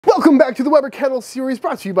Welcome back to the Weber Kettle series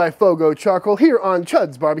brought to you by FOGO Charcoal here on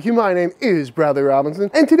Chuds BBQ. My name is Bradley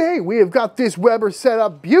Robinson, and today we have got this Weber set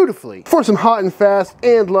up beautifully for some hot and fast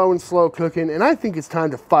and low and slow cooking, and I think it's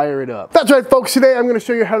time to fire it up. That's right, folks. Today I'm going to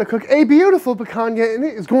show you how to cook a beautiful picanha, and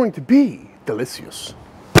it is going to be delicious.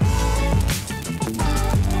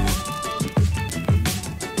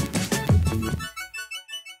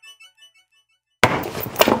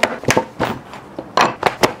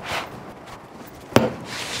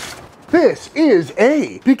 This is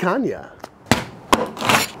a picanha.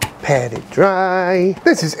 Pat it dry.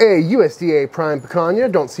 This is a USDA prime picanha.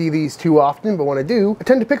 Don't see these too often, but when I do, I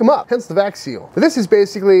tend to pick them up, hence the vac seal. But this is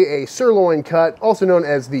basically a sirloin cut, also known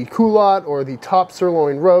as the Coulotte or the top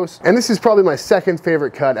sirloin roast. And this is probably my second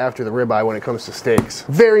favorite cut after the ribeye when it comes to steaks.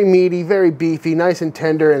 Very meaty, very beefy, nice and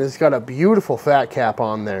tender, and it's got a beautiful fat cap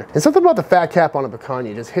on there. And something about the fat cap on a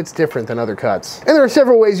picanha just hits different than other cuts. And there are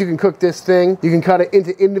several ways you can cook this thing. You can cut it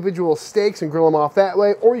into individual steaks and grill them off that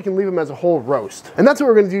way, or you can leave them as a whole roast. And that's what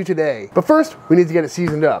we're gonna do today. But first, we need to get it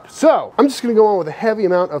seasoned up. So, I'm just gonna go on with a heavy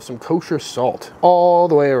amount of some kosher salt all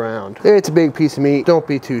the way around. It's a big piece of meat, don't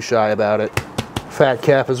be too shy about it. Fat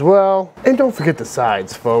cap as well. And don't forget the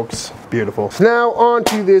sides, folks. Beautiful. So now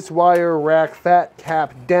onto this wire rack, fat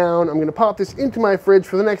cap down. I'm gonna pop this into my fridge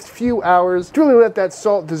for the next few hours to really let that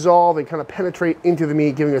salt dissolve and kind of penetrate into the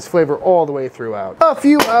meat, giving us flavor all the way throughout. A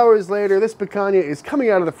few hours later, this picanha is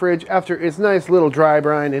coming out of the fridge after its nice little dry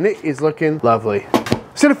brine, and it is looking lovely.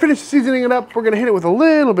 So to finish seasoning it up, we're gonna hit it with a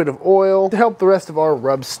little bit of oil to help the rest of our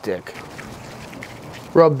rub stick.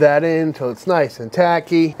 Rub that in until it's nice and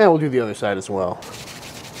tacky, and we'll do the other side as well.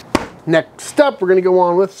 Next up, we're gonna go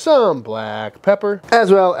on with some black pepper,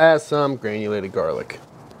 as well as some granulated garlic.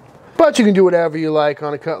 But you can do whatever you like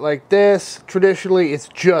on a cut like this. Traditionally, it's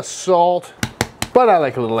just salt, but I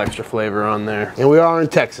like a little extra flavor on there. And we are in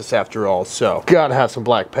Texas after all, so gotta have some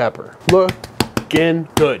black pepper. Looking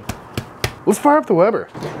good. Let's fire up the Weber.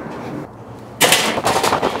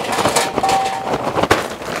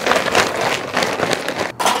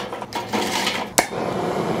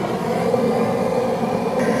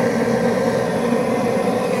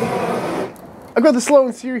 I've got the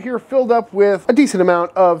Sirloin sear here filled up with a decent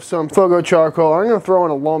amount of some FOGO charcoal. I'm gonna throw in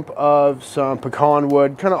a lump of some pecan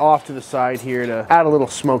wood, kind of off to the side here to add a little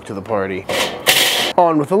smoke to the party.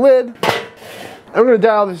 On with the lid. I'm gonna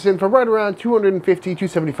dial this in for right around 250,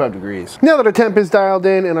 275 degrees. Now that our temp is dialed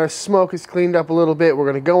in and our smoke is cleaned up a little bit, we're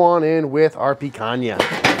gonna go on in with our picanha.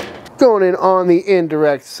 Going in on the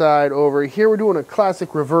indirect side over here, we're doing a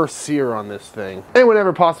classic reverse sear on this thing. And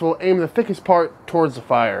whenever possible, aim the thickest part towards the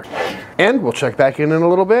fire. And we'll check back in a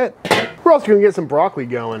little bit. We're also gonna get some broccoli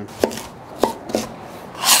going.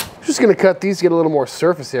 Just gonna cut these to get a little more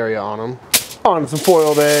surface area on them. On some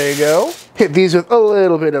foil, there you go. Hit these with a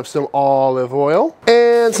little bit of some olive oil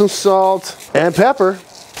and some salt and pepper.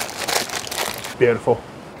 Beautiful.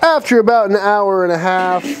 After about an hour and a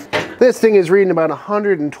half, this thing is reading about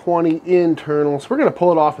 120 internal, so we're gonna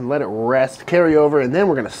pull it off and let it rest, carry over, and then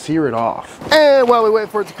we're gonna sear it off. And while we wait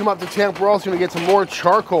for it to come up to temp, we're also gonna get some more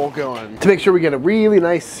charcoal going to make sure we get a really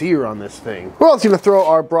nice sear on this thing. We're also gonna throw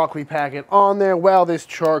our broccoli packet on there while this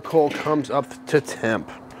charcoal comes up to temp.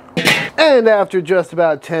 And after just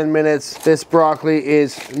about 10 minutes, this broccoli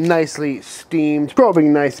is nicely steamed,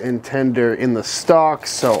 probing nice and tender in the stock,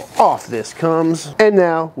 so off this comes. And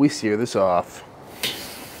now we sear this off.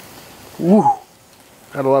 Woo,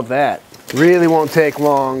 gotta love that. Really won't take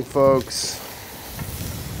long, folks.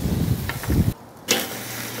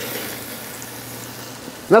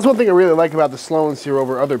 And that's one thing I really like about the Sirloin sear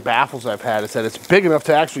over other baffles I've had, is that it's big enough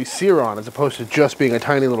to actually sear on, as opposed to just being a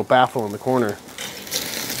tiny little baffle in the corner.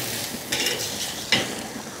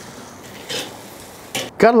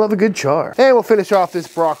 Gotta love a good char. And we'll finish off this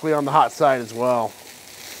broccoli on the hot side as well.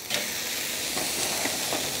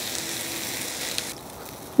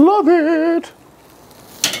 Love it!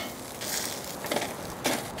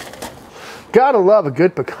 Gotta love a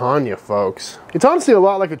good picanha, folks. It's honestly a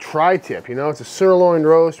lot like a tri-tip, you know? It's a sirloin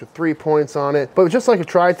roast with 3 points on it. But just like a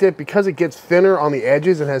tri-tip, because it gets thinner on the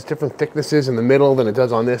edges and has different thicknesses in the middle than it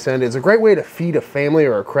does on this end, it's a great way to feed a family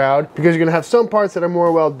or a crowd, because you're gonna have some parts that are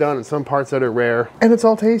more well done and some parts that are rare, and it's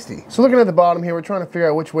all tasty. So looking at the bottom here, we're trying to figure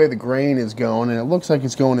out which way the grain is going, and it looks like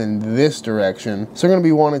it's going in this direction. So we're gonna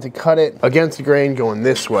be wanting to cut it against the grain going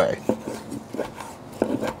this way.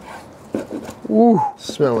 Ooh,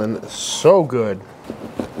 smelling so good.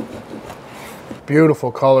 Beautiful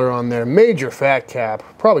color on there. Major fat cap.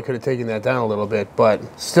 Probably could have taken that down a little bit, but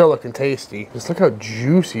still looking tasty. Just look how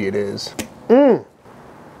juicy it is. I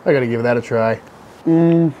gotta give that a try.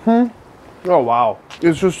 Oh wow,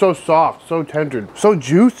 it's just so soft, so tender, so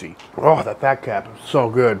juicy. Oh, that fat cap is so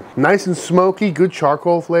good. Nice and smoky, good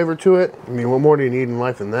charcoal flavor to it. I mean, what more do you need in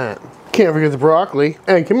life than that? Can't forget the broccoli.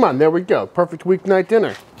 And come on, there we go. Perfect weeknight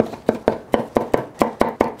dinner.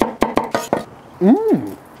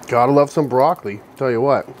 Mmm, gotta love some broccoli. Tell you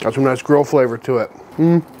what, got some nice grill flavor to it.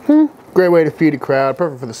 Great way to feed a crowd,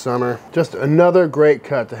 perfect for the summer. Just another great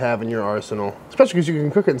cut to have in your arsenal, especially because you can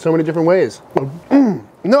cook it in so many different ways.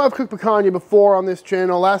 You know, I've cooked picanha before on this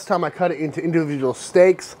channel. Last time I cut it into individual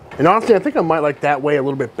steaks. And honestly, I think I might like that way a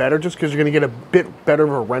little bit better just because you're gonna get a bit better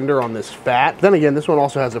of a render on this fat. Then again, this one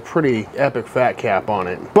also has a pretty epic fat cap on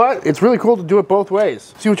it. But it's really cool to do it both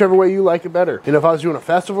ways. See whichever way you like it better. And if I was doing a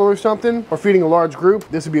festival or something, or feeding a large group,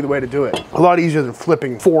 this would be the way to do it. A lot easier than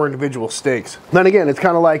flipping 4 individual steaks. Then again, it's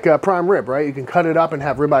kind of like prime rib, right? You can cut it up and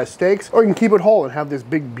have ribeye steaks, or you can keep it whole and have this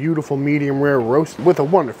big, beautiful, medium rare roast with a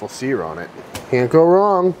wonderful sear on it. Can't go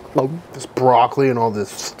wrong. Oh, this broccoli and all this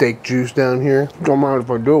steak juice down here. Don't mind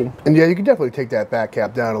if I do. And yeah, you can definitely take that back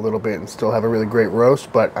cap down a little bit and still have a really great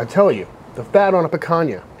roast, but I tell you, the fat on a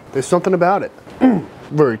picanha, there's something about it.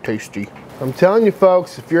 Very tasty. I'm telling you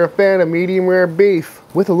folks, if you're a fan of medium rare beef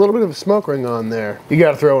with a little bit of a smoke ring on there, you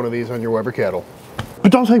gotta throw one of these on your Weber kettle.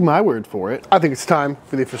 But don't take my word for it. I think it's time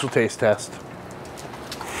for the official taste test.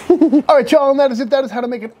 All right, y'all, and that is it. That is how to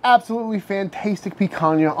make an absolutely fantastic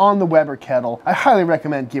picanha on the Weber kettle. I highly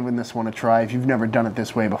recommend giving this one a try if you've never done it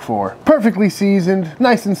this way before. Perfectly seasoned,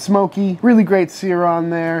 nice and smoky, really great sear on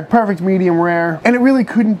there, perfect medium rare, and it really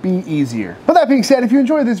couldn't be easier. But that being said, if you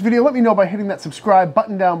enjoyed this video, let me know by hitting that subscribe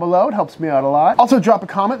button down below. It helps me out a lot. Also, drop a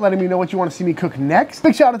comment letting me know what you want to see me cook next.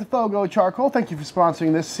 Big shout out to FOGO Charcoal. Thank you for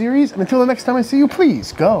sponsoring this series. And until the next time I see you,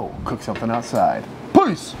 please go cook something outside.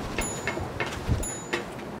 Peace!